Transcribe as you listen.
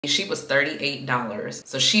She was $38,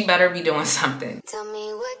 so she better be doing something. Tell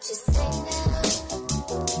me what you say now.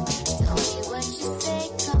 Tell me what you say,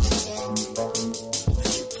 come again.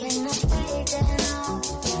 If you cannot stay down,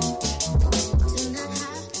 do not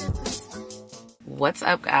have to pretend. What's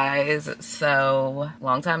up, guys? So,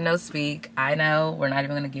 long time no speak. I know we're not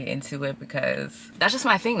even gonna get into it because that's just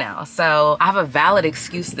my thing now. So, I have a valid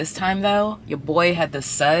excuse this time though. Your boy had the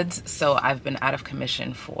suds, so I've been out of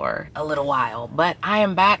commission for a little while. But I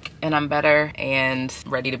am back and I'm better and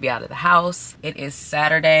ready to be out of the house. It is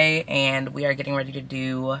Saturday and we are getting ready to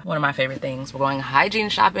do one of my favorite things. We're going hygiene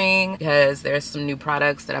shopping because there's some new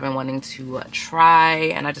products that I've been wanting to try,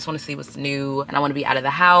 and I just want to see what's new, and I want to be out of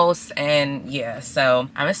the house. And yeah, so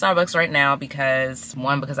I'm at Starbucks right now because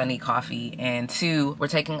one, because I need coffee, and two, we're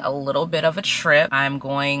taking a little bit of a trip. I'm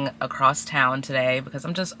going across town today because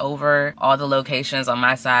I'm just over all the locations on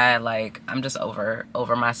my side. Like, I'm just over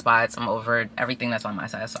my spots. I'm over everything that's on my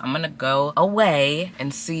side. So I'm gonna go away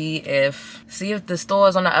and see if the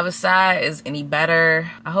stores on the other side is any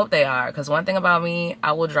better. I hope they are, because one thing about me,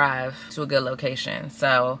 I will drive to a good location.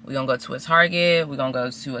 So we're gonna go to a Target, we're gonna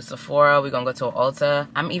go to a Sephora, we're gonna go to an Ulta.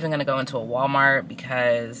 I'm even gonna go into a Walmart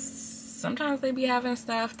because sometimes they be having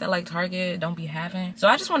stuff that like Target don't be having. So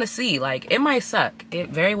I just want to see, like, it might suck. It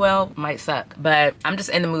very well might suck, but I'm just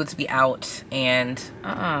in the mood to be out. And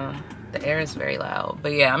the air is very loud.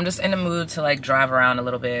 But yeah, I'm just in the mood to like drive around a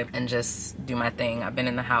little bit and just do my thing. I've been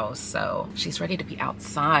in the house, so she's ready to be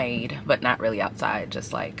outside, but not really outside,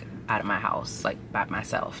 just like out of my house, like by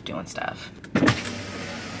myself doing stuff.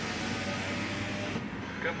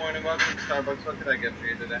 Good morning, welcome to Starbucks. What can I get for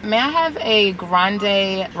you today? May I have a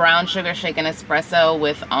grande brown sugar shaken espresso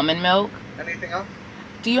with almond milk? Anything else?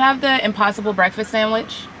 Do you have the Impossible breakfast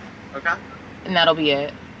sandwich? Okay. And that'll be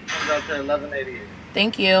it. Comes out to $11.88.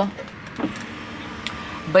 Thank you.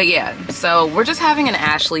 But yeah, so we're just having an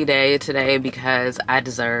Ashley day today because I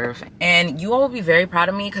deserve. And you all will be very proud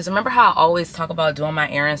of me because remember how I always talk about doing my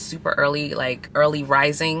errands super early, like early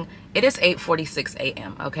rising? It is 8:46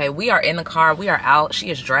 a.m. okay? We are in the car, we are out, she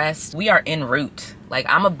is dressed, we are en route. Like,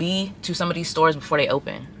 I'ma be to some of these stores before they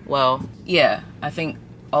open. Well, yeah, I think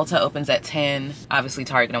Ulta opens at 10. Obviously,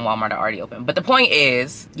 Target and Walmart are already open. But the point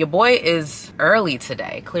is, your boy is early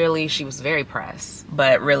today. Clearly, she was very pressed.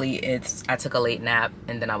 But really, I took a late nap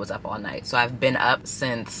and then I was up all night. So I've been up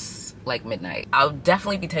since like midnight. I'll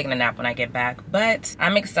definitely be taking a nap when I get back. But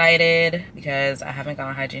I'm excited because I haven't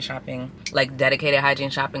gone hygiene shopping, like dedicated hygiene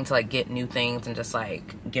shopping to like get new things and just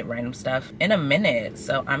like get random stuff in a minute.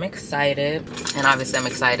 So I'm excited. And obviously, I'm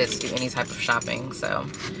excited to do any type of shopping. So,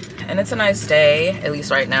 and it's a nice day, at least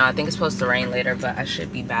right now. I think it's supposed to rain later, but I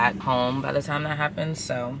should be back home by the time that happens.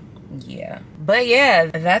 So yeah, but yeah,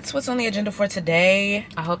 that's what's on the agenda for today.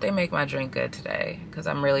 I hope they make my drink good today because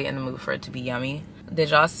I'm really in the mood for it to be yummy.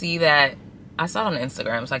 Did y'all see that? I saw it on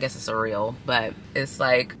Instagram, so I guess it's a reel, but it's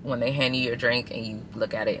like when they hand you your drink and you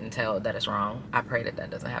look at it and tell that it's wrong. I pray that that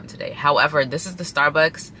doesn't happen today. However, this is the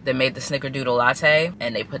Starbucks that made the snickerdoodle latte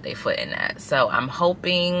and they put their foot in that. So I'm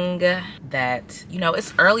hoping that, you know,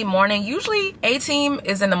 it's early morning. Usually A-team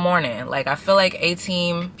is in the morning. Like, I feel like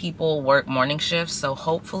A-team people work morning shifts, so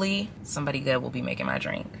hopefully somebody good will be making my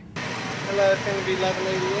drink. Hello, it's gonna be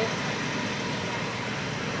 $11.88.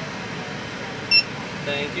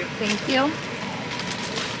 Thank you. Thank you.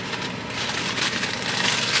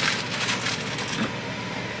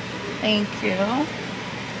 Thank you.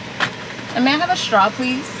 And may I have a straw,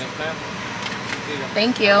 please? Yes, ma'am.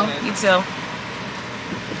 Thank you. You too.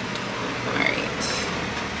 Alright.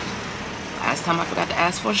 Last time I forgot to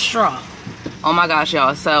ask for a straw. Oh my gosh,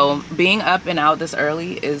 y'all. So being up and out this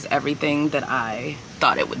early is everything that I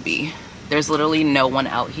thought it would be. There's literally no one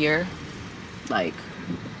out here. Like,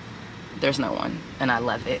 there's no one, and I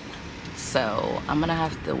love it. So I'm gonna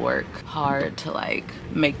have to work hard to like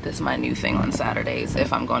make this my new thing on Saturdays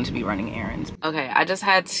if I'm going to be running errands. Okay, I just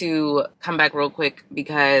had to come back real quick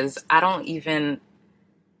because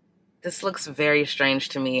this looks very strange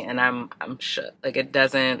to me and I'm shook. Like,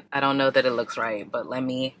 I don't know that it looks right, but let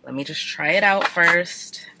me just try it out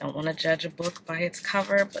first. I don't want to judge a book by its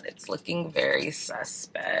cover, but it's looking very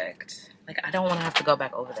suspect. Like, I don't want to have to go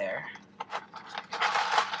back over there.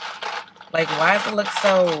 Like, why does it look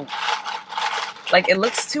so, like, it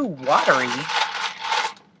looks too watery.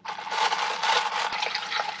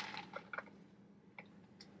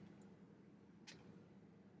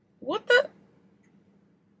 What the?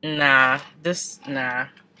 Nah, this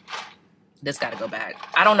gotta go back.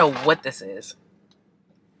 I don't know what this is.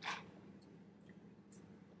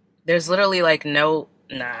 There's literally like no,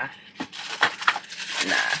 nah.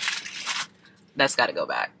 That's gotta go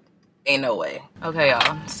back. Ain't no way. Okay,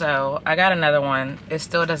 y'all, so I got another one. It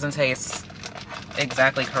still doesn't taste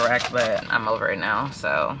exactly correct, but I'm over it now.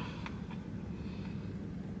 So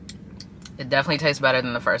it definitely tastes better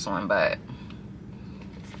than the first one, but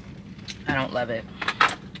I don't love it.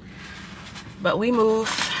 But we move.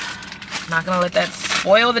 Not gonna let that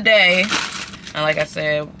spoil the day. And like I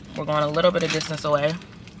said, we're going a little bit of distance away.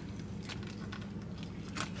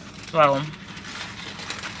 So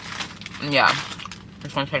yeah,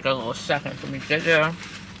 it's gonna take a little second for me to get there.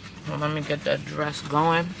 So let me get that dress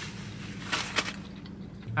going.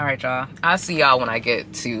 All right, y'all. I'll see y'all when I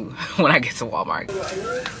get to Walmart.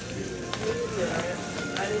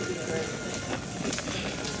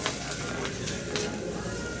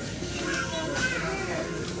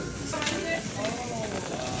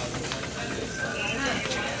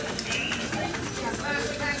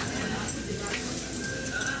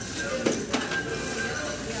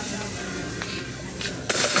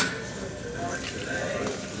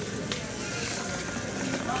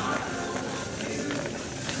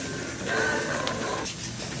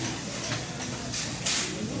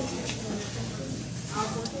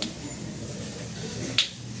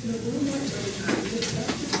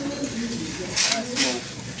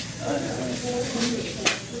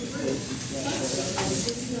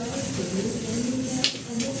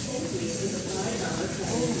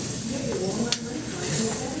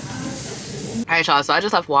 Alright, y'all, so I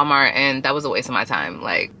just left Walmart and that was a waste of my time.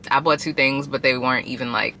 Like, I bought 2 things, but they weren't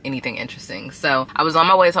even like anything interesting. So I was on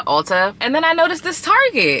my way to Ulta and then I noticed this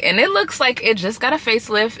Target and it looks like it just got a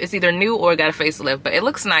facelift. It's either new or got a facelift, but it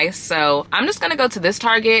looks nice. So I'm just gonna go to this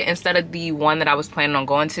Target instead of the one that I was planning on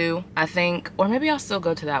going to, I think. Or maybe I'll still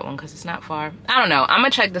go to that one because it's not far. I don't know. I'm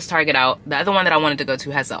gonna check this Target out. The other one that I wanted to go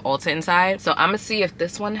to has the Ulta inside. So I'm gonna see if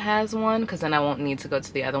this one has one because then I won't need to go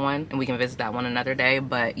to the other one and we can visit that one another day.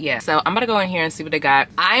 But yeah, so I'm gonna go in here and see what they got.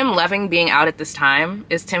 I am loving being out at this time.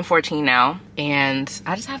 It's 10:14 now and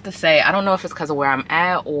I just have to say, I don't know if it's because of where I'm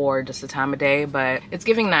at or just the time of day, but it's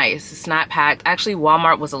giving nice. It's not packed. Actually,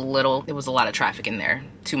 Walmart was it was a lot of traffic in there.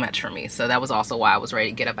 Too much for me. So that was also why I was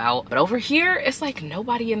ready to get up out. But over here, it's like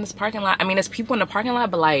nobody in this parking lot. I mean, there's people in the parking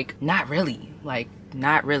lot, but like not really. Like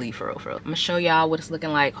not really, for real, for real. I'm gonna show y'all what it's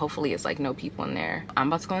looking like. Hopefully it's like no people in there. I'm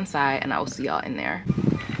about to go inside and I will see y'all in there.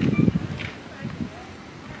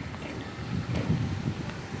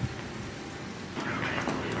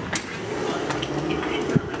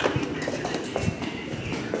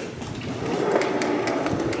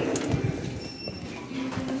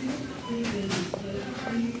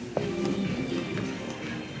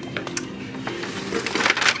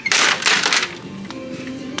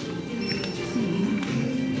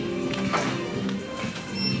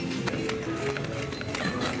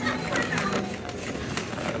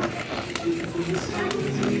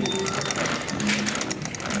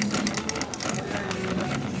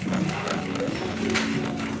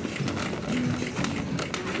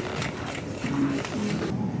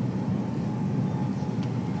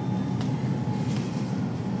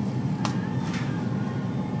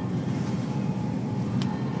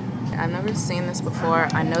 I've never seen this before.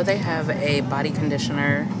 I know they have a body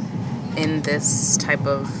conditioner in this type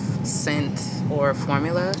of scent or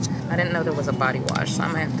formula. I didn't know there was a body wash, so I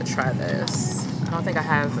might have to try this. I don't think I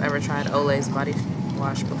have ever tried Olay's body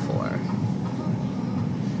wash before.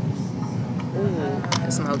 Ooh,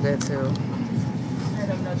 it smells good too.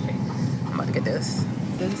 I'm about to get this.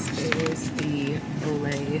 This is the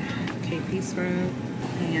Olay KP scrub,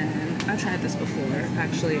 and I tried this before.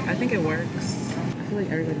 Actually, I think it works. I feel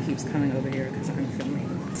like everybody keeps coming over here because I'm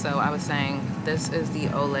filming. So I was saying, this is the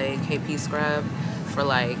Olay KP scrub for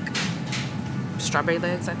like strawberry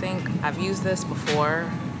legs, I think. I've used this before,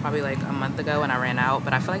 probably like a month ago, and I ran out,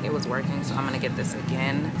 but I feel like it was working, so I'm gonna get this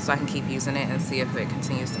again so I can keep using it and see if it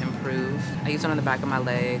continues to improve. I use it on the back of my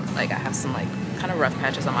leg. Like, I have some like kind of rough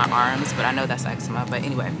patches on my arms, but I know that's eczema. But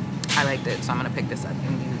anyway, I liked it, so I'm gonna pick this up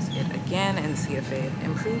and use it again and see if it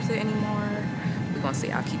improves it anymore. We're gonna see.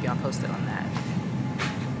 I'll keep y'all posted on that.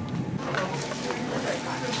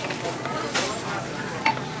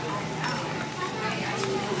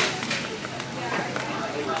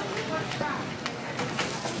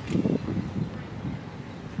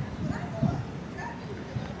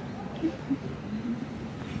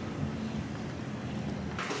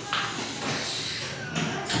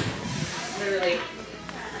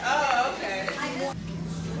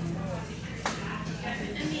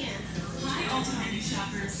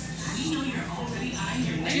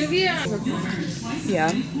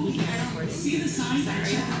 Yeah.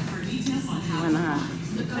 Why not?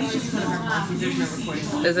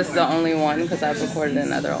 Is this the only one? Because I've recorded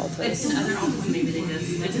in other Ultas. It's in other Ultas, maybe they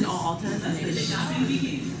just, it's in all Ultas, and maybe they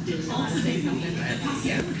just didn't want to say something, but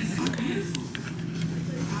yeah.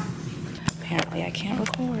 Apparently I can't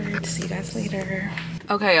record. See you guys later.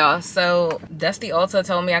 Okay, y'all, so Dusty Ulta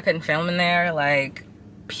told me I couldn't film in there. Like,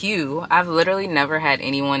 pew. I've literally never had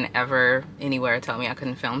anyone ever anywhere tell me I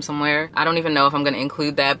couldn't film somewhere. I don't even know if I'm gonna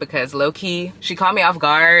include that because low-key, she caught me off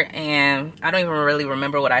guard and I don't even really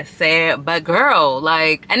remember what I said, but girl,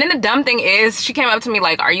 like, and then the dumb thing is she came up to me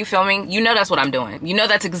like, are you filming? You know that's what I'm doing. You know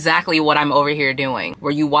that's exactly what I'm over here doing. Were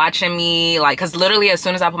you watching me? Like, cause literally as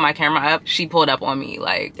soon as I put my camera up, she pulled up on me,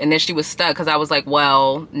 like, and then she was stuck cause I was like,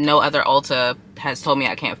 well, no other Ulta has told me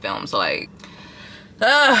I can't film, so like,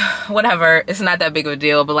 whatever, it's not that big of a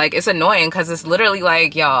deal, but like, it's annoying because it's literally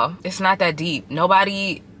like, y'all, it's not that deep.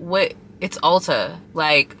 Nobody would, it's Ulta.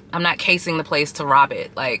 Like, I'm not casing the place to rob it.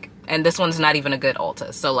 Like, and this one's not even a good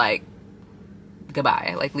Ulta, so like,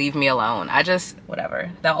 goodbye, like, leave me alone. I just,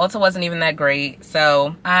 whatever. The Ulta wasn't even that great,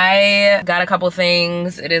 so I got a couple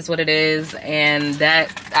things. It is what it is, and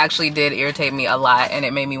that actually did irritate me a lot and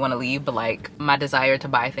it made me want to leave, but like, my desire to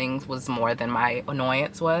buy things was more than my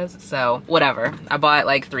annoyance was, so whatever. I bought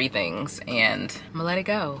like 3 things and I'm gonna let it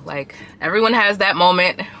go. Like, everyone has that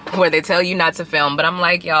moment where they tell you not to film, but I'm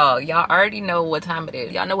like, y'all already know what time it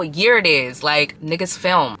is. Y'all know what year it is. Like, niggas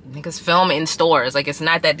film in stores. Like, it's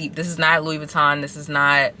not that deep. This is not Louis Vuitton. This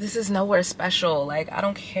is nowhere special. Like, I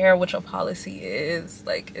don't care what your policy is.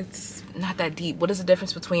 Like, it's not that deep. What is the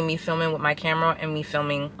difference between me filming with my camera and me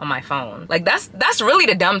filming on my phone? Like, that's really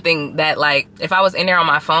the dumb thing, that like, if I was in there on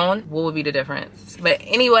my phone, what would be the difference? But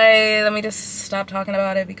anyway, let me just stop talking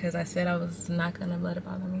about it because I said I was not gonna let it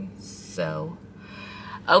bother me. So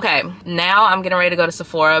okay, now I'm getting ready to go to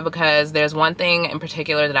Sephora because there's one thing in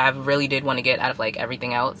particular that I really did want to get out of like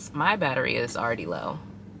everything else. My battery is already low.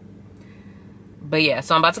 But yeah,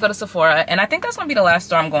 so I'm about to go to Sephora, and I think that's gonna be the last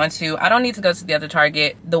store I'm going to. I don't need to go to the other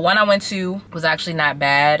Target. The one I went to was actually not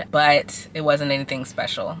bad, but it wasn't anything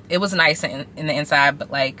special. It was nice in the inside,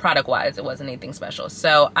 but like, product-wise, it wasn't anything special.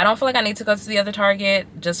 So I don't feel like I need to go to the other Target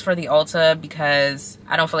just for the Ulta because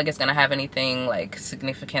I don't feel like it's gonna have anything like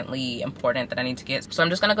significantly important that I need to get. So I'm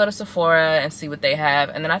just gonna go to Sephora and see what they have,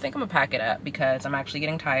 and then I think I'm gonna pack it up because I'm actually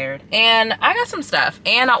getting tired. And I got some stuff,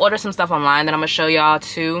 and I ordered some stuff online that I'm gonna show y'all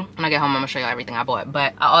too. When I get home, I'm gonna show y'all everything I bought.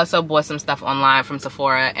 But I also bought some stuff online from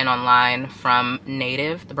Sephora and online from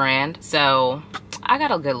Native, the brand. So I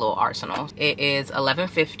got a good little arsenal. It is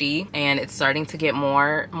 11:50 and it's starting to get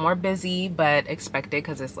more busy, but expected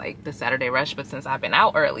because it's like the Saturday rush. But since I've been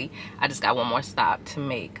out early, I just got one more stop to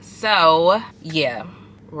make. So yeah,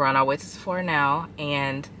 we're on our way to Sephora now,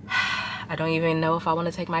 and I don't even know if I want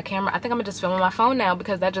to take my camera. I think I'm gonna just film on my phone now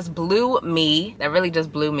because that just blew me. That really just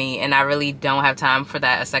blew me, and I really don't have time for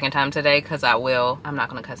that a second time today because I'm not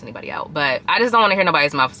gonna cuss anybody out, but I just don't want to hear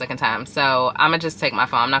nobody's mouth a second time. So I'm gonna just take my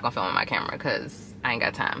phone. I'm not gonna film on my camera because I ain't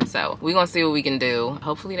got time. So we're gonna see what we can do.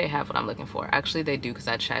 Hopefully they have what I'm looking for. Actually they do because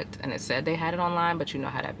I checked and it said they had it online, but you know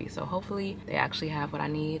how that be. So hopefully they actually have what I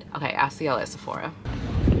need. Okay, I'll see y'all at Sephora.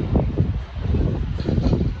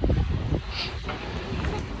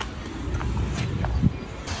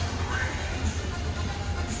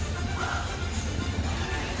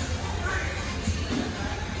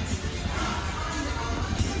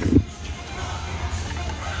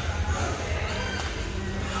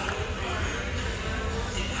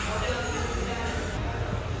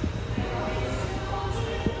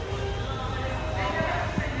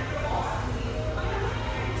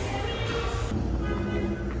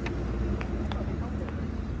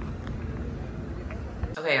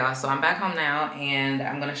 Okay y'all, so I'm back home now and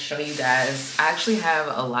I'm gonna show you guys. I actually have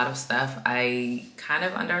a lot of stuff. I kind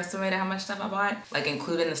of underestimated how much stuff I bought, like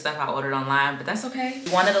including the stuff I ordered online, but that's okay.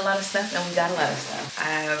 We wanted a lot of stuff and we got a lot of stuff. I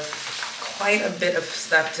have quite a bit of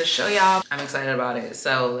stuff to show y'all. I'm excited about it,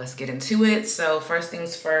 so let's get into it. So first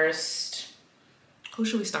things first, who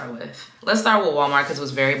should we start with? Let's start with Walmart because it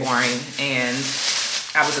was very boring and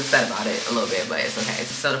I was upset about it a little bit, but it's okay.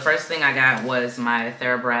 So the first thing I got was my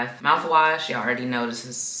TheraBreath mouthwash. Y'all already know this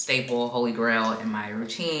is staple, holy grail in my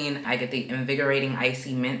routine. I get the invigorating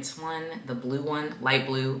icy mint one, the blue one, light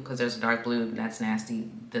blue, because there's a dark blue, that's nasty.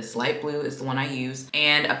 This light blue is the one I use.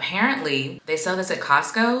 And apparently they sell this at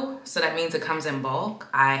Costco, so that means it comes in bulk.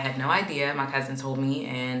 I had no idea, my cousin told me,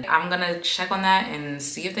 and I'm gonna check on that and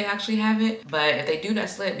see if they actually have it. But if they do,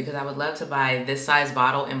 that's lit, because I would love to buy this size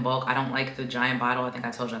bottle in bulk. I don't like the giant bottle. I think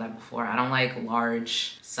think I told y'all that before. I don't like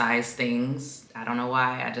large size things. I don't know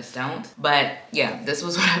why, I just don't. But yeah, this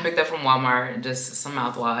was what I picked up from Walmart, just some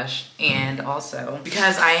mouthwash. And also,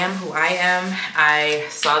 because I am who I am, I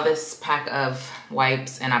saw this pack of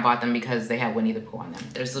wipes and I bought them because they had Winnie the Pooh on them.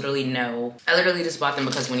 There's literally no, I literally just bought them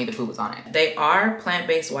because Winnie the Pooh was on it. They are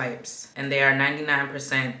plant-based wipes and they are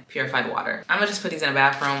 99% purified water. I'm gonna just put these in a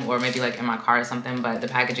bathroom or maybe like in my car or something, but the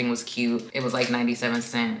packaging was cute. It was like 97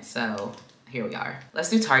 cents, so here we are. Let's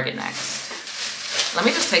do Target next. Let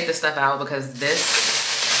me just take this stuff out because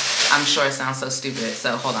this, I'm sure it sounds so stupid,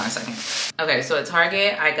 so hold on a second. Okay, so at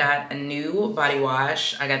Target, I got a new body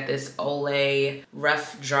wash. I got this Olay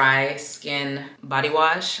Rough Dry Skin body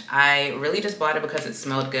wash. I really just bought it because it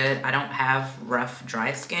smelled good. I don't have rough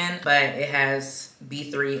dry skin, but it has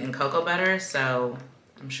B3 and cocoa butter, so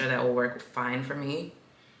I'm sure that will work fine for me.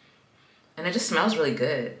 And it just smells really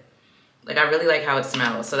good. Like, I really like how it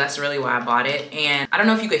smells, so that's really why I bought it. And I don't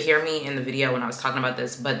know if you could hear me in the video when I was talking about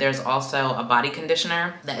this, but there's also a body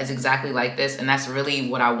conditioner that is exactly like this, and that's really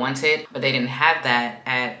what I wanted, but they didn't have that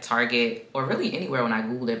at Target or really anywhere when I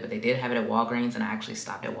Googled it, but they did have it at Walgreens, and I actually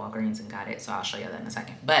stopped at Walgreens and got it, so I'll show you that in a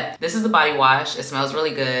second. But this is the body wash. It smells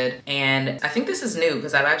really good, and I think this is new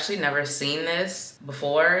because I've actually never seen this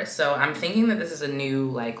before, so I'm thinking that this is a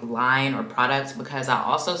new like line or product because I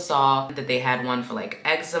also saw that they had one for like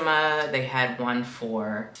eczema. They had one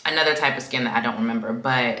for another type of skin that I don't remember,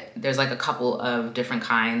 but there's like a couple of different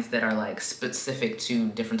kinds that are like specific to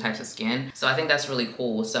different types of skin. So I think that's really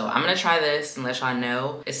cool. So I'm gonna try this and let y'all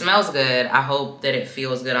know. It smells good. I hope that it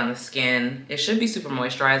feels good on the skin. It should be super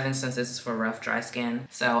moisturizing since this is for rough, dry skin.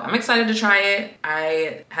 So I'm excited to try it.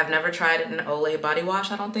 I have never tried an Olay body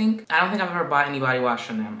wash, I don't think. I've ever bought any body wash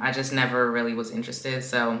from them. I just never really was interested.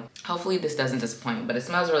 So hopefully this doesn't disappoint, but it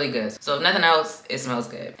smells really good. So if nothing else, it smells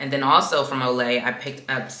good. And then also from Olay, I picked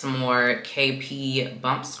up some more KP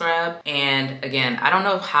bump scrub. And again, I don't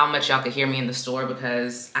know how much y'all could hear me in the store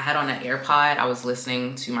because I had on an AirPod. I was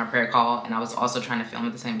listening to my prayer call and I was also trying to film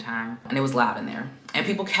at the same time, and it was loud in there. And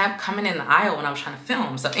people kept coming in the aisle when I was trying to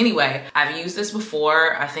film. So anyway, I've used this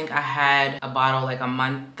before. I think I had a bottle like a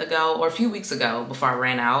month ago or a few weeks ago before I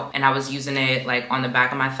ran out. And I was using it like on the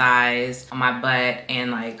back of my thighs, on my butt, and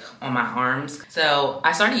like on my arms. So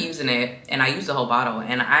I started using it and I used the whole bottle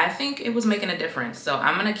and I think it was making a difference. So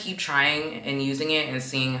I'm gonna keep trying and using it and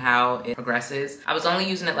seeing how it progresses. I was only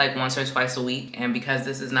using it like once or twice a week. And because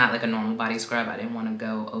this is not like a normal body scrub, I didn't wanna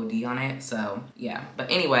go OD on it. So yeah, but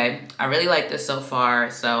anyway, I really like this so far.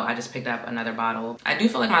 So I just picked up another bottle. I do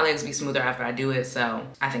feel like my legs be smoother after I do it, so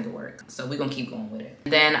I think it works. So we're gonna keep going with it.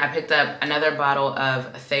 Then I picked up another bottle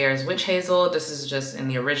of Thayer's Witch Hazel. This is just in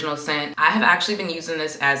the original scent. I have actually been using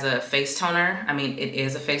this as a face toner. I mean, it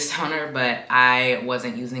is a face toner, but I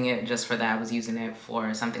wasn't using it just for that. I was using it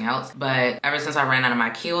for something else. But ever since I ran out of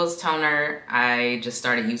my Kiehl's toner, I just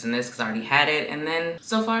started using this because I already had it. And then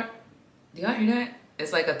so far, do y'all hear that?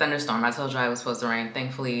 It's like a thunderstorm. I told you it was supposed to rain.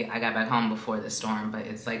 Thankfully, I got back home before the storm, but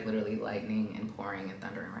it's like literally lightning and pouring and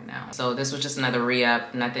thundering right now. So this was just another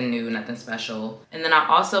re-up, nothing new, nothing special. And then I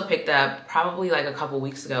also picked up, probably like a couple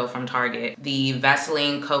weeks ago from Target, the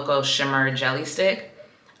Vaseline Cocoa Shimmer Jelly Stick.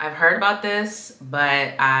 I've heard about this,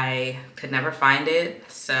 but I could never find it.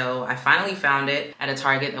 So I finally found it at a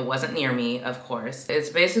Target that wasn't near me, of course. It's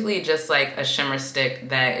basically just like a shimmer stick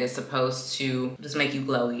that is supposed to just make you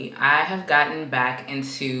glowy. I have gotten back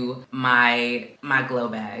into my glow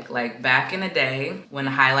bag. Like back in the day when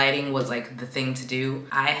highlighting was like the thing to do,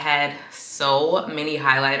 I had so many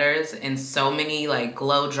highlighters and so many like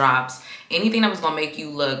glow drops. Anything that was gonna make you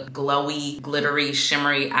look glowy, glittery,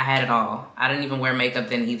 shimmery, I had it all. I didn't even wear makeup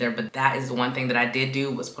then either, but that is the one thing that I did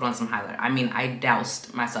do was put on some highlighter. I mean, I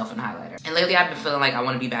doused myself in highlighter. And lately I've been feeling like I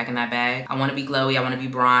wanna be back in that bag. I wanna be glowy, I wanna be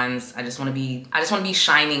bronze. I just wanna be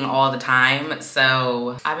shining all the time.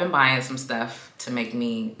 So I've been buying some stuff to make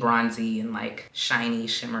me bronzy and like shiny,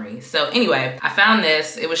 shimmery. So anyway, I found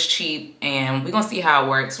this, it was cheap, and we're gonna see how it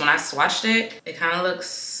works. When I swatched it, it kind of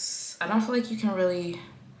looks, I don't feel like you can really,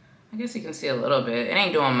 I guess you can see a little bit. It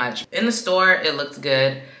ain't doing much. In the store, it looked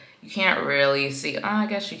good. You can't really see, oh, I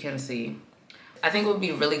guess you can see. I think it would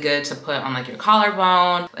be really good to put on like your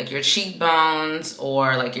collarbone, like your cheekbones,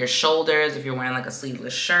 or like your shoulders if you're wearing like a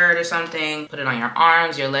sleeveless shirt or something. Put it on your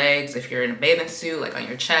arms, your legs, if you're in a bathing suit, like on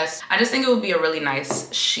your chest. I just think it would be a really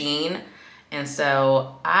nice sheen. And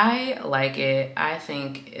so I like it. I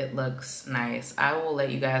think it looks nice. I will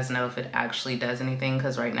let you guys know if it actually does anything,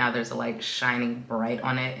 because right now there's a like shining bright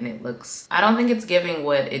on it and it looks, I don't think it's giving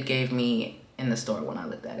what it gave me in the store when I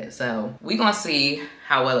looked at it. So we gonna see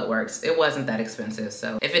how well it works. It wasn't that expensive,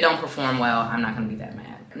 so if it don't perform well, I'm not gonna be that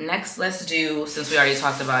mad. Next, let's do, since we already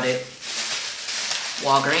talked about it,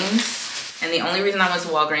 Walgreens. And the only reason I went to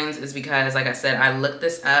Walgreens is because, like I said, I looked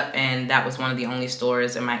this up and that was one of the only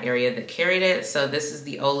stores in my area that carried it. So this is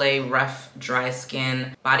the Olay Rough Dry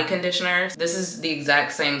Skin Body Conditioner. This is the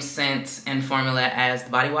exact same scent and formula as the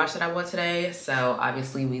body wash that I bought today. So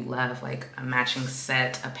obviously we love like a matching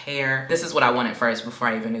set, a pair. This is what I wanted first before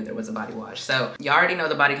I even knew there was a body wash. So you already know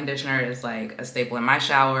the body conditioner is like a staple in my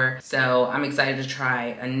shower. So I'm excited to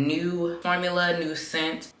try a new formula, new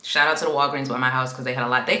scent. Shout out to the Walgreens by my house because they had a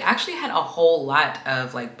lot. They actually had a whole lot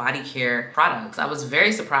of like body care products. I was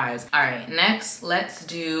very surprised. All right, next let's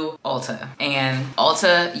do Ulta. And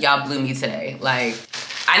Ulta, y'all blew me today. Like,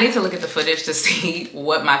 I need to look at the footage to see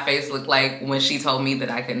what my face looked like when she told me that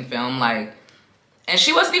I couldn't film. Like, and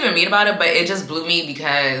she wasn't even mean about it, but it just blew me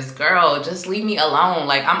because, girl, just leave me alone.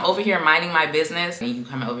 Like, I'm over here minding my business and you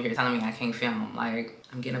coming over here telling me I can't film. Like,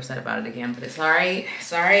 I'm getting upset about it again, but it's all right.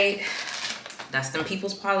 It's all right. That's them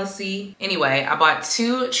people's policy. Anyway, I bought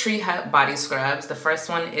 2 Tree Hut body scrubs. The first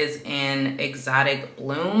one is in Exotic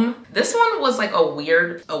Bloom. This one was like a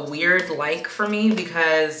weird like for me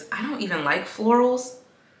because I don't even like florals,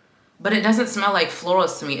 but it doesn't smell like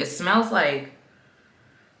florals to me. It smells like,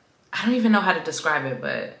 I don't even know how to describe it,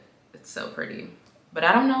 but it's so pretty. But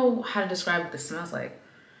I don't know how to describe what this smells like.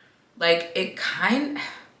 Like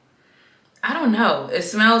I don't know.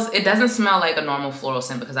 It doesn't smell like a normal floral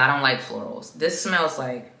scent because I don't like florals. This smells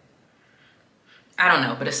like, I don't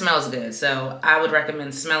know, but it smells good. So I would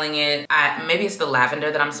recommend smelling it. Maybe it's the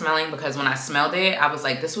lavender that I'm smelling because when I smelled it, I was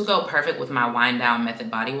like, this would go perfect with my wind down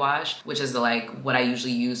method body wash, which is like what I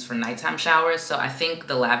usually use for nighttime showers. So I think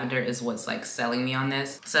the lavender is what's like selling me on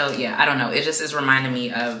this. So yeah, I don't know. It just is reminding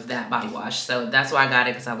me of that body wash. So that's why I got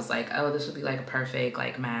it because I was like, oh, this would be like a perfect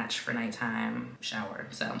like match for nighttime shower.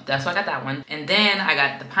 So that's why I got that one. And then I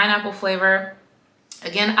got the pineapple flavor.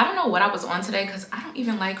 Again, I don't know what I was on today because I don't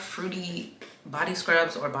even like fruity body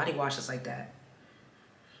scrubs or body washes like that.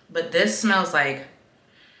 But this smells like,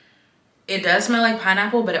 it does smell like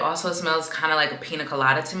pineapple, but it also smells kind of like a pina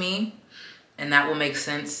colada to me. And that will make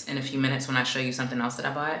sense in a few minutes when I show you something else that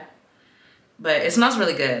I bought. But it smells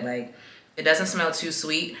really good. Like, it doesn't smell too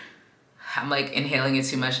sweet. I'm like inhaling it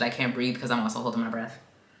too much that I can't breathe because I'm also holding my breath.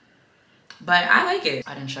 But I like it.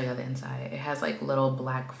 I didn't show y'all the inside. It has like little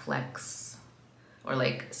black flecks or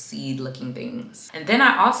like seed looking things. And then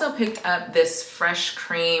I also picked up this Fresh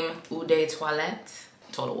Cream Eau de Toilette,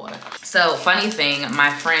 toilet water. So funny thing,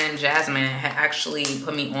 my friend Jasmine had actually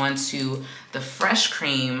put me on to the Fresh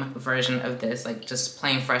Cream version of this, like just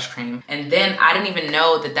plain fresh cream. And then I didn't even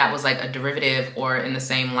know that that was like a derivative or in the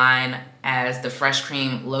same line as the Fresh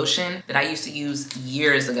Cream lotion that I used to use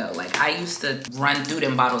years ago. Like I used to run through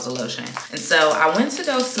them bottles of lotion. And so I went to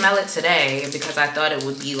go smell it today because I thought it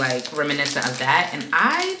would be like reminiscent of that. And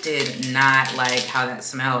I did not like how that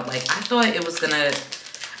smelled. Like I thought it was gonna,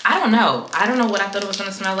 I don't know what I thought it was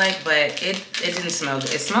gonna smell like, but it didn't smell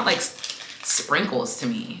good. It smelled like sprinkles to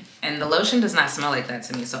me. And the lotion does not smell like that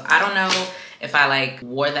to me. So I don't know if I like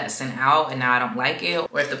wore that scent out and now I don't like it,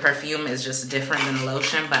 or if the perfume is just different than the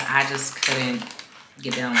lotion, but I just couldn't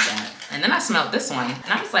get down with that. And then I smelled this one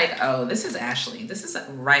and I was like, oh, this is Ashley. This is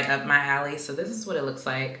right up my alley. So this is what it looks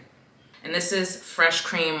like. And this is Fresh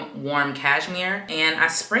Cream Warm Cashmere. And I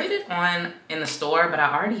sprayed it on in the store, but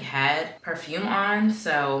I already had perfume on,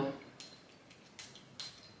 so.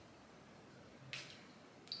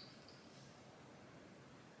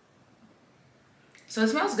 So it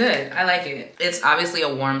smells good. I like it. It's obviously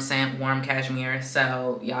a warm scent, warm cashmere.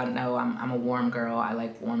 So y'all know I'm a warm girl. I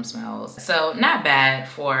like warm smells. So not bad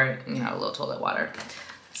for, you know, a little toilet water.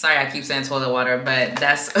 Sorry, I keep saying toilet water, but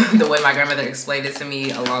that's the way my grandmother explained it to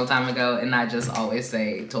me a long time ago, and I just always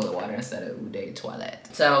say toilet water instead of Eau de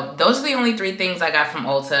Toilette. So those are the only 3 things I got from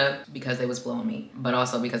Ulta because they was blowing me, but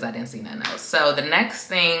also because I didn't see nothing else. So the next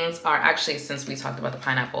things are actually, since we talked about the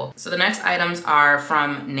pineapple, so the next items are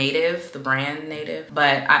from Native, the brand Native,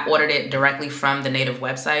 but I ordered it directly from the Native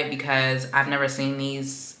website because I've never seen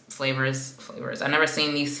these flavors. I've never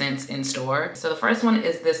seen these scents in store. So the first one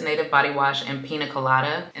is this Native Body Wash and Pina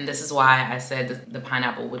Colada. And this is why I said the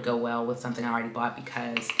pineapple would go well with something I already bought,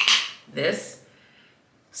 because this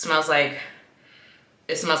smells like,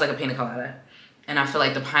 it smells like a pina colada. And I feel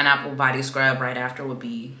like the pineapple body scrub right after would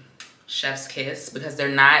be chef's kiss, because they're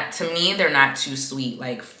not, to me, they're not too sweet,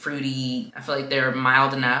 like fruity. I feel like they're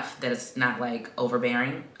mild enough that it's not like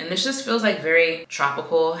overbearing. And this just feels like very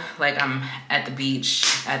tropical, like I'm at the beach,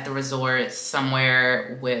 at the resort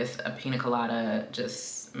somewhere with a pina colada,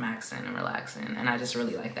 just maxing and relaxing. And I just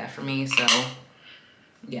really like that for me. So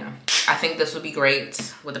yeah, I think this would be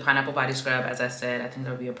great with the pineapple body scrub. As I said, I think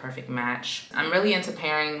that would be a perfect match. I'm really into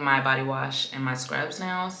pairing my body wash and my scrubs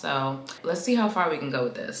now, so let's see how far we can go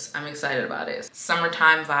with this. I'm excited about it.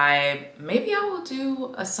 Summertime vibe. Maybe I will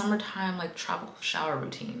do a summertime like tropical shower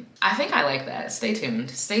routine. I think I like that. Stay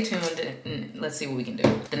tuned. Stay tuned and let's see what we can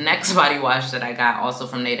do. The next body wash that I got also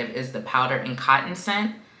from Native is the powder and cotton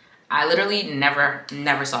scent. I literally never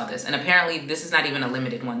saw this, and apparently this is not even a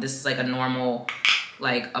limited one. This is like a normal,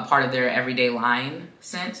 like a part of their everyday line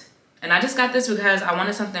scent. And I just got this because I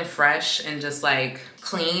wanted something fresh and just like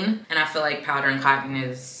clean, and I feel like powder and cotton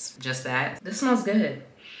is just that. This smells good. It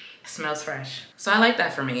smells fresh. So I like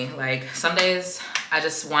that for me. Like some days I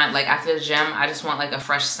just want, like after the gym, I just want like a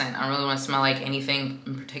fresh scent. I don't really want to smell like anything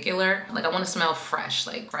in particular. Like I want to smell fresh,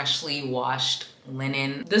 like freshly washed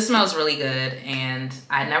linen. This smells really good, and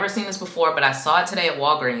I had never seen this before, but I saw it today at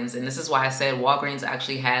Walgreens, and this is why I said Walgreens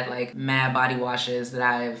actually had like mad body washes that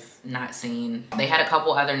I've not seen. They had a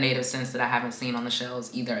couple other Native scents that I haven't seen on the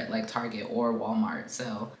shelves either at like Target or Walmart.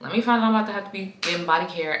 So let me find out. I'm about to have to be getting body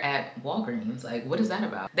care at Walgreens. Like what is that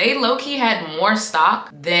about? They low-key had more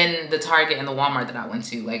stock than the Target and the Walmart that I went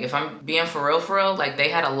to. Like if I'm being for real, like they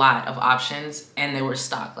had a lot of options and they were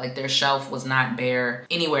stocked. Like their shelf was not bare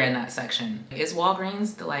anywhere in that section. Is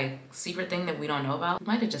Walgreens the like secret thing that we don't know about? We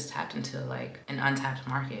might have just tapped into like an untapped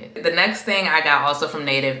market. The next thing I got also from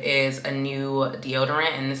Native is a new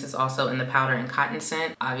deodorant, and this is also in the powder and cotton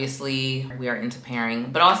scent. Obviously we are into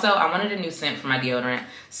pairing, but also I wanted a new scent for my deodorant.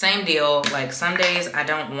 Same deal, like some days I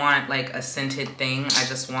don't want like a scented thing. I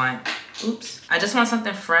just want, I just want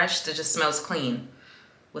something fresh that just smells clean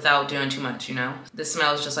without doing too much, you know? This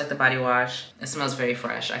smells just like the body wash. It smells very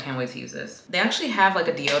fresh. I can't wait to use this. They actually have like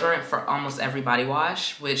a deodorant for almost every body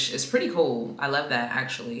wash, which is pretty cool. I love that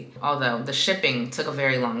actually. Although the shipping took a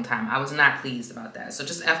very long time. I was not pleased about that. So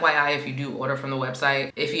just FYI, if you do order from the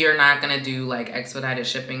website, if you're not gonna do like expedited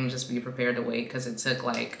shipping, just be prepared to wait, because it took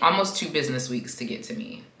like almost 2 business weeks to get to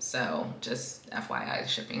me. So just FYI,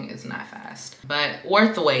 shipping is not fast, but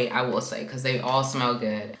worth the wait, I will say, because they all smell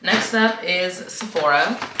good. Next up is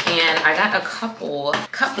Sephora, and I got a couple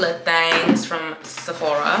of things from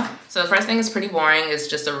Sephora. So the first thing is pretty boring. It's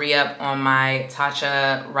just a re-up on my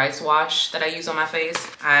Tatcha rice wash that I use on my face.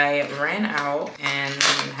 I ran out and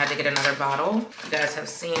had to get another bottle. You guys have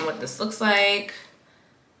seen what this looks like.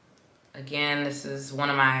 Again, this is one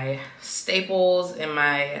of my staples in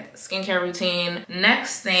my skincare routine.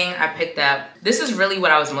 Next thing I picked up, this is really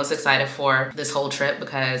what I was most excited for this whole trip,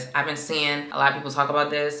 because I've been seeing a lot of people talk about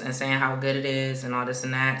this and saying how good it is and all this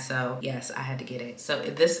and that. So yes, I had to get it. So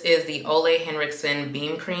this is the Ole Henriksen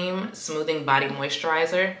Beam Cream Smoothing Body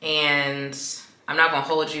Moisturizer, and I'm not gonna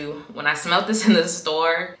hold you. When I smelled this in the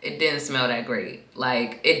store, it didn't smell that great.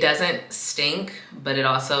 Like, it doesn't stink, but it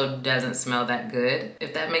also doesn't smell that good,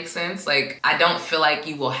 if that makes sense. Like, I don't feel like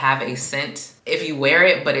you will have a scent if you wear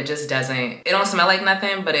it, but it just doesn't, it don't smell like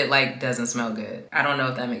nothing, but it like doesn't smell good. I don't know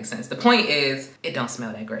if that makes sense. The point is, it don't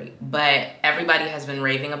smell that great. But everybody has been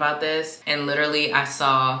raving about this, and literally I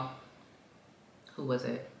saw, who was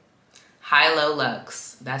it? High-Low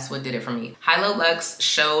Luxe, that's what did it for me. High-Low Luxe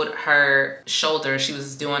showed her shoulder. She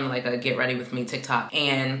was doing like a get ready with me TikTok,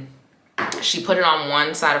 and she put it on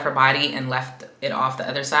one side of her body and left it off the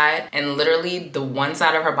other side. And literally the one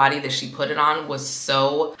side of her body that she put it on was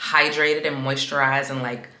so hydrated and moisturized and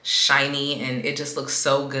like shiny, and it just looked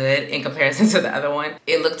so good in comparison to the other one.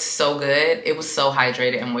 It looked so good. It was so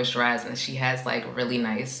hydrated and moisturized, and she has like really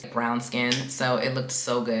nice brown skin, so it looked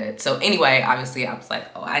so good. So anyway, obviously I was like,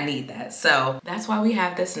 oh, I need that. So that's why we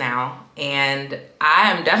have this now, and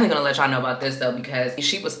I'm definitely gonna let y'all know about this though, because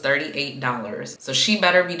she was $38, so she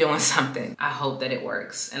better be doing something. I hope that it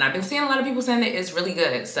works, and I've been seeing a lot of people saying that it's really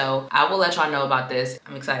good, so I will let y'all know about this.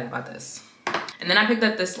 I'm excited about this. And then I picked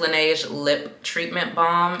up this Laneige lip treatment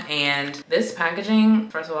balm, and this packaging,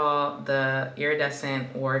 first of all, the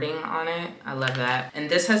iridescent wording on it, I love that. And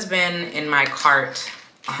this has been in my cart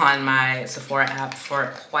on my Sephora app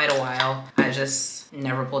for quite a while. I just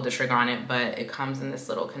never pulled the trigger on it, but it comes in this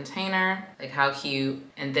little container. Like, how cute.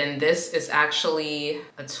 And then this is actually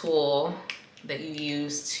a tool that you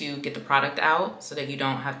use to get the product out so that you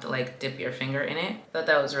don't have to like dip your finger in it. Thought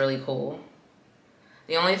that was really cool.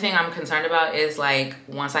 The only thing I'm concerned about is like,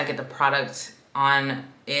 once I get the product on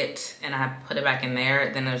it and I put it back in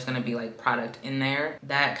there, then there's gonna be like product in there.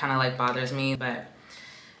 That kind of like bothers me, but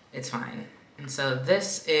it's fine. And so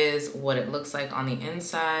this is what it looks like on the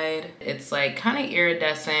inside. It's like kind of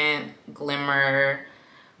iridescent glimmer,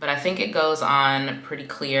 but I think it goes on pretty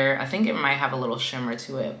clear. I think it might have a little shimmer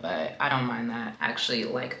to it, but I don't mind that. I actually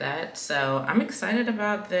like that. So I'm excited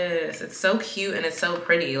about this. It's so cute and it's so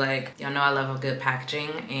pretty. Like, y'all know I love a good packaging,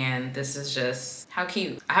 and this is just how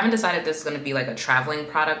cute. I haven't decided if this is gonna be like a traveling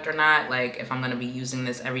product or not, like if I'm gonna be using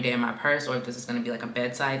this every day in my purse, or if this is gonna be like a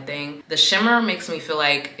bedside thing. The shimmer makes me feel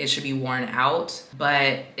like it should be worn out,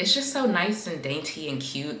 but it's just so nice and dainty and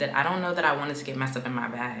cute that I don't know that I want it to get messed up in my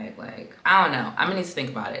bag. Like, I don't know. I'm gonna need to think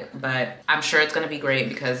about it, but I'm sure it's gonna be great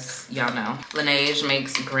because y'all know Laneige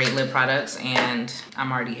makes great lip products and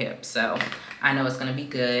I'm already hip, so I know it's gonna be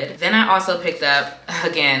good. Then I also picked up,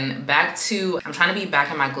 again, I'm trying to be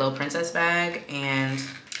back in my Glow Princess bag, and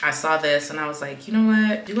I saw this and I was like, you know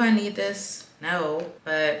what? Do I need this? No,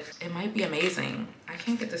 but it might be amazing. I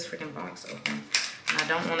can't get this freaking box open, and I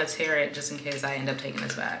don't wanna tear it just in case I end up taking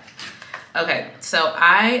this back. Okay, so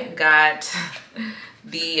I got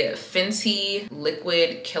the Fenty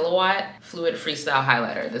Liquid Kilowatt Fluid Freestyle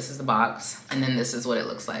Highlighter. This is the box, and then this is what it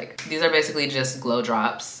looks like. These are basically just glow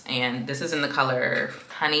drops, and this is in the color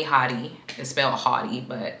Honey Hottie. It's spelled haughty,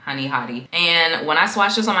 but Honey Hottie. And when I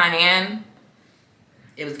swatched this on my hand,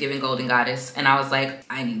 it was giving Golden Goddess, and I was like,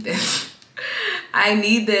 I need this. I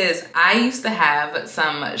need this. I used to have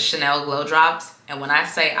some Chanel glow drops, and when I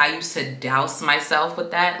say I used to douse myself with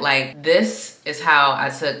that, like, this is how I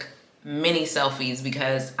took mini selfies,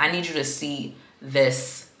 because I need you to see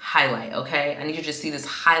this highlight, okay? I need you to see this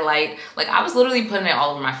highlight. Like, I was literally putting it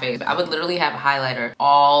all over my face. I would literally have a highlighter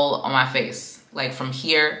all on my face, like from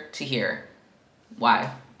here to here. Why?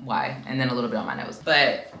 And then a little bit on my nose.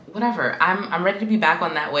 But whatever, I'm ready to be back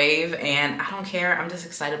on that wave, and I don't care. I'm just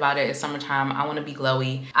excited about it. It's summertime. I want to be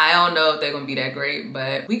glowy. I don't know if they're gonna be that great,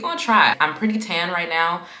 but we gonna try. I'm pretty tan right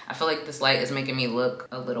now. I feel like this light is making me look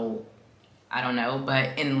a little, I don't know,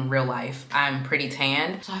 but in real life, I'm pretty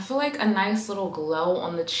tan. So I feel like a nice little glow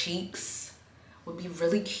on the cheeks would be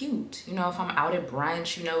really cute. You know, if I'm out at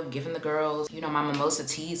brunch, you know, giving the girls, you know, my mimosa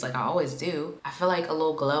teas like I always do. I feel like a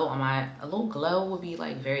little glow would be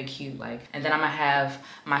like very cute. Like, and then I'm gonna have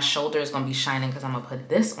my shoulders gonna be shining because I'm gonna put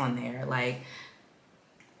this on there. Like,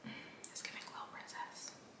 it's giving Glow Princess.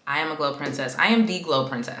 I am a Glow Princess. I am the Glow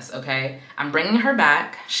Princess, okay? I'm bringing her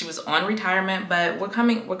back. She was on retirement, but we're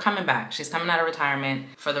coming back. She's coming out of retirement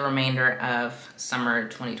for the remainder of summer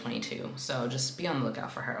 2022. So just be on the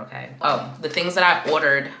lookout for her, okay? Oh, the things that I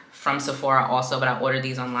ordered from Sephora also, but I ordered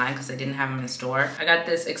these online because they didn't have them in store. I got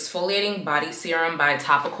this exfoliating body serum by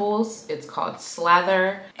Topicals. It's called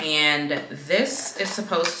Slather, and this is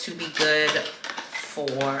supposed to be good for,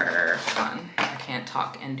 hold on, I can't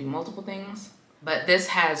talk and do multiple things. But this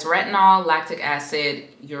has retinol, lactic acid,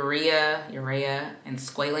 urea, and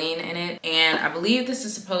squalene in it. And I believe this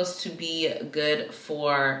is supposed to be good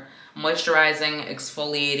for moisturizing,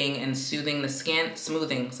 exfoliating, and smoothing the skin.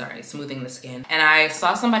 And I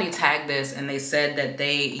saw somebody tag this, and they said that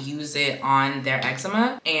they use it on their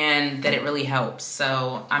eczema and that it really helps.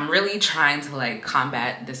 So I'm really trying to like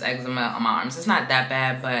combat this eczema on my arms. It's not that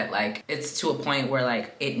bad, but like it's to a point where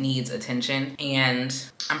like it needs attention, and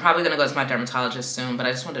I'm probably gonna go to my dermatologist soon, but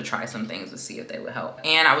I just wanted to try some things to see if they would help.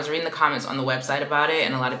 And I was reading the comments on the website about it,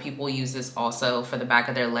 and a lot of people use this also for the back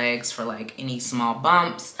of their legs for like any small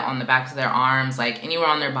bumps, on the backs of their arms, like anywhere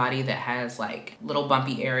on their body that has like little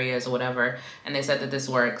bumpy areas or whatever. And they said that this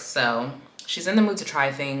works. So she's in the mood to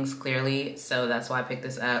try things, clearly, so that's why I picked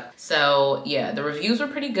this up. So yeah, the reviews were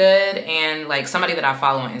pretty good, and like somebody that I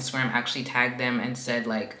follow on Instagram actually tagged them and said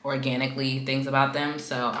like organically things about them.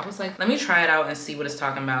 So I was like, let me try it out and see what it's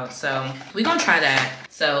talking about. So we gonna try that.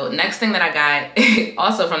 So next thing that I got,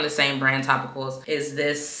 also from the same brand, Topicals, is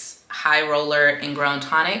this High Roller Ingrown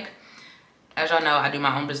Tonic. As y'all know, I do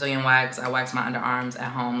my own Brazilian wax. I wax my underarms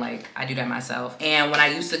at home, like I do that myself. And when I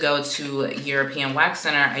used to go to European Wax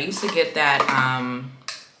Center, I used to get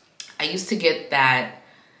that,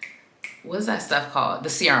 what is that stuff called? The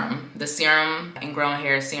serum ingrown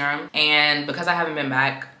hair serum. And because I haven't been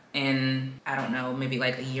back in, I don't know, maybe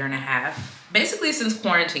like a year and a half, basically since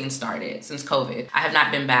quarantine started, since COVID, I have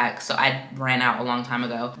not been back. So I ran out a long time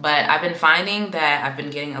ago, but I've been finding that I've been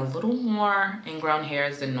getting a little more ingrown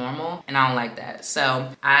hairs than normal, and I don't like that. So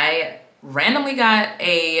I randomly got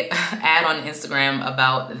a ad on Instagram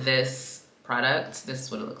about this product. This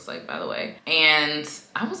is what it looks like, by the way. And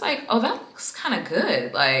I was like, oh, that looks kind of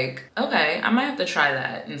good. Like, okay, I might have to try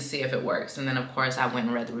that and see if it works. And then of course I went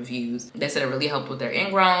and read the reviews. They said it really helped with their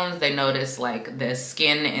ingrowns. They noticed like the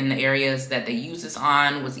skin in the areas that they use this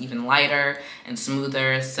on was even lighter and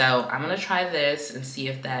smoother. So I'm gonna try this and see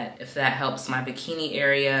if that helps my bikini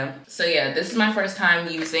area. So yeah, this is my first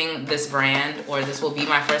time using this brand, or this will be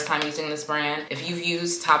my first time using this brand. If you've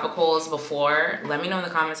used topicals before, let me know in the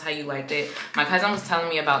comments how you liked it. My cousin was telling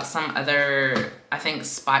me about some other, I think,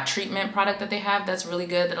 spot treatment product that they have that's really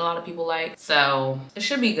good that a lot of people like. So it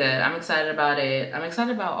should be good. I'm excited about it. I'm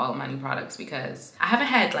excited about all of my new products because I haven't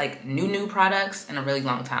had like new products in a really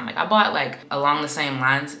long time. Like I bought like along the same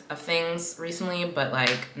lines of things recently, but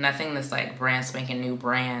like nothing that's like brand spanking new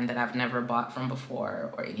brand that I've never bought from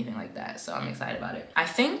before or anything like that. So I'm excited about it. I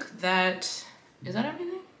think that, is that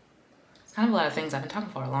everything? It's kind of a lot of things. I've been talking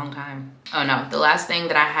for a long time. Oh no, the last thing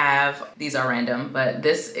that I have, these are random, but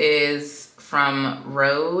this is from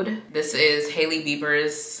Rhode. This is Hailey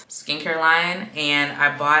Bieber's skincare line, and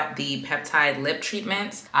I bought the peptide lip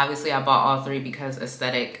treatments. Obviously I bought all three because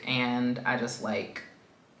aesthetic, and I just like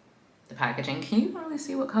the packaging. Can you really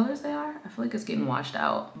see what colors they are? I feel like it's getting washed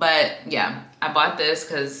out. But yeah, I bought this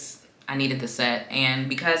because I needed the set, and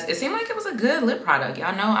because it seemed like it was a good lip product.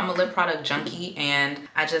 Y'all know I'm a lip product junkie, and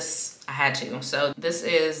I had to. So this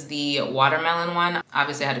is the watermelon one.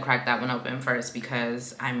 Obviously I had to crack that one open first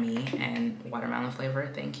because I'm me and watermelon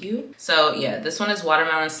flavor, thank you. So yeah, this one is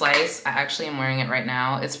watermelon slice. I actually am wearing it right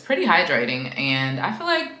now. It's pretty hydrating, and I feel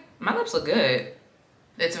like my lips look good.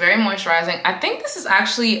 It's very moisturizing. I think this is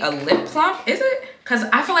actually a lip plump, is it? Because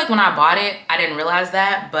I feel like when I bought it, I didn't realize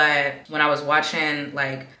that, but when I was watching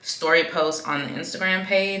like story posts on the Instagram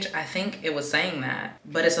page, I think it was saying that.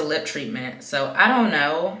 But it's a lip treatment, so I don't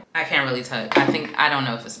know. I can't really tell. I don't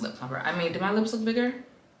know if it's a lip plumper. I mean, do my lips look bigger?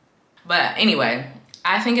 But anyway,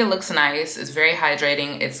 I think it looks nice. It's very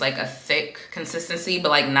hydrating. It's like a thick consistency, but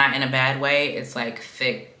like not in a bad way. It's like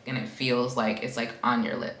thick, and it feels like it's like on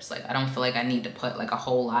your lips. Like I don't feel like I need to put like a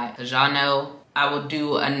whole lot, because y'all know I will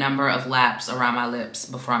do a number of laps around my lips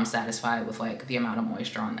before I'm satisfied with like the amount of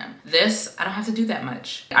moisture on them. This, I don't have to do that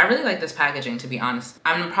much. I really like this packaging, to be honest.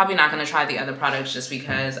 I'm probably not gonna try the other products just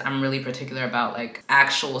because I'm really particular about like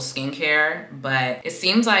actual skincare, but it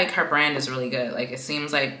seems like her brand is really good. Like it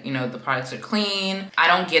seems like, you know, the products are clean. I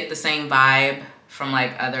don't get the same vibe from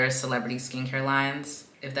like other celebrity skincare lines,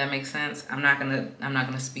 if that makes sense. I'm not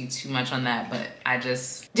gonna speak too much on that, but I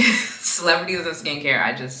just celebrities and skincare,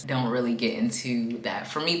 I just don't really get into that.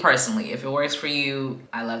 For me personally, if it works for you,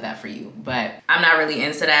 I love that for you, but I'm not really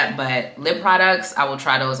into that. But lip products, I will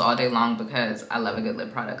try those all day long because I love a good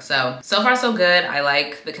lip product. So far so good. I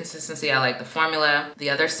like the consistency, I like the formula. The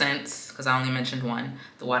other scents, because I only mentioned one,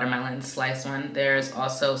 the watermelon slice one. There's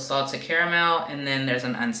also salted caramel, and then there's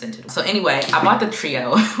an unscented one. So anyway, I bought the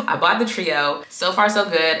trio. I bought the trio. So far so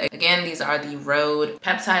good. Again, these are the Rhode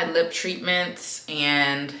peptide lip treatments,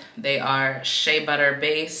 and they are shea butter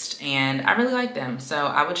based, and I really like them. So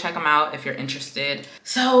I would check them out if you're interested.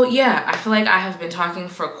 So yeah, I feel like I have been talking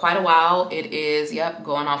for quite a while. It is, yep,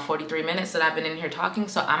 going on 43 minutes that I've been in here talking.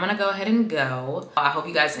 So I'm gonna go ahead and go. I hope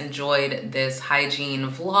you guys enjoyed this hygiene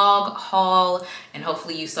vlog haul, and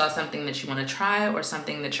hopefully you saw something that you want to try or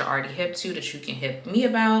something that you're already hip to that you can hip me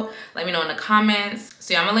about. Let me know in the comments.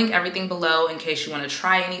 So yeah, I'm gonna link everything below in case you want to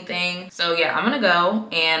try anything. So yeah, I'm gonna go,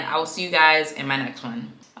 and I will see you guys in my next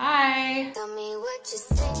one. Bye. Tell me what you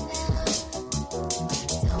say now.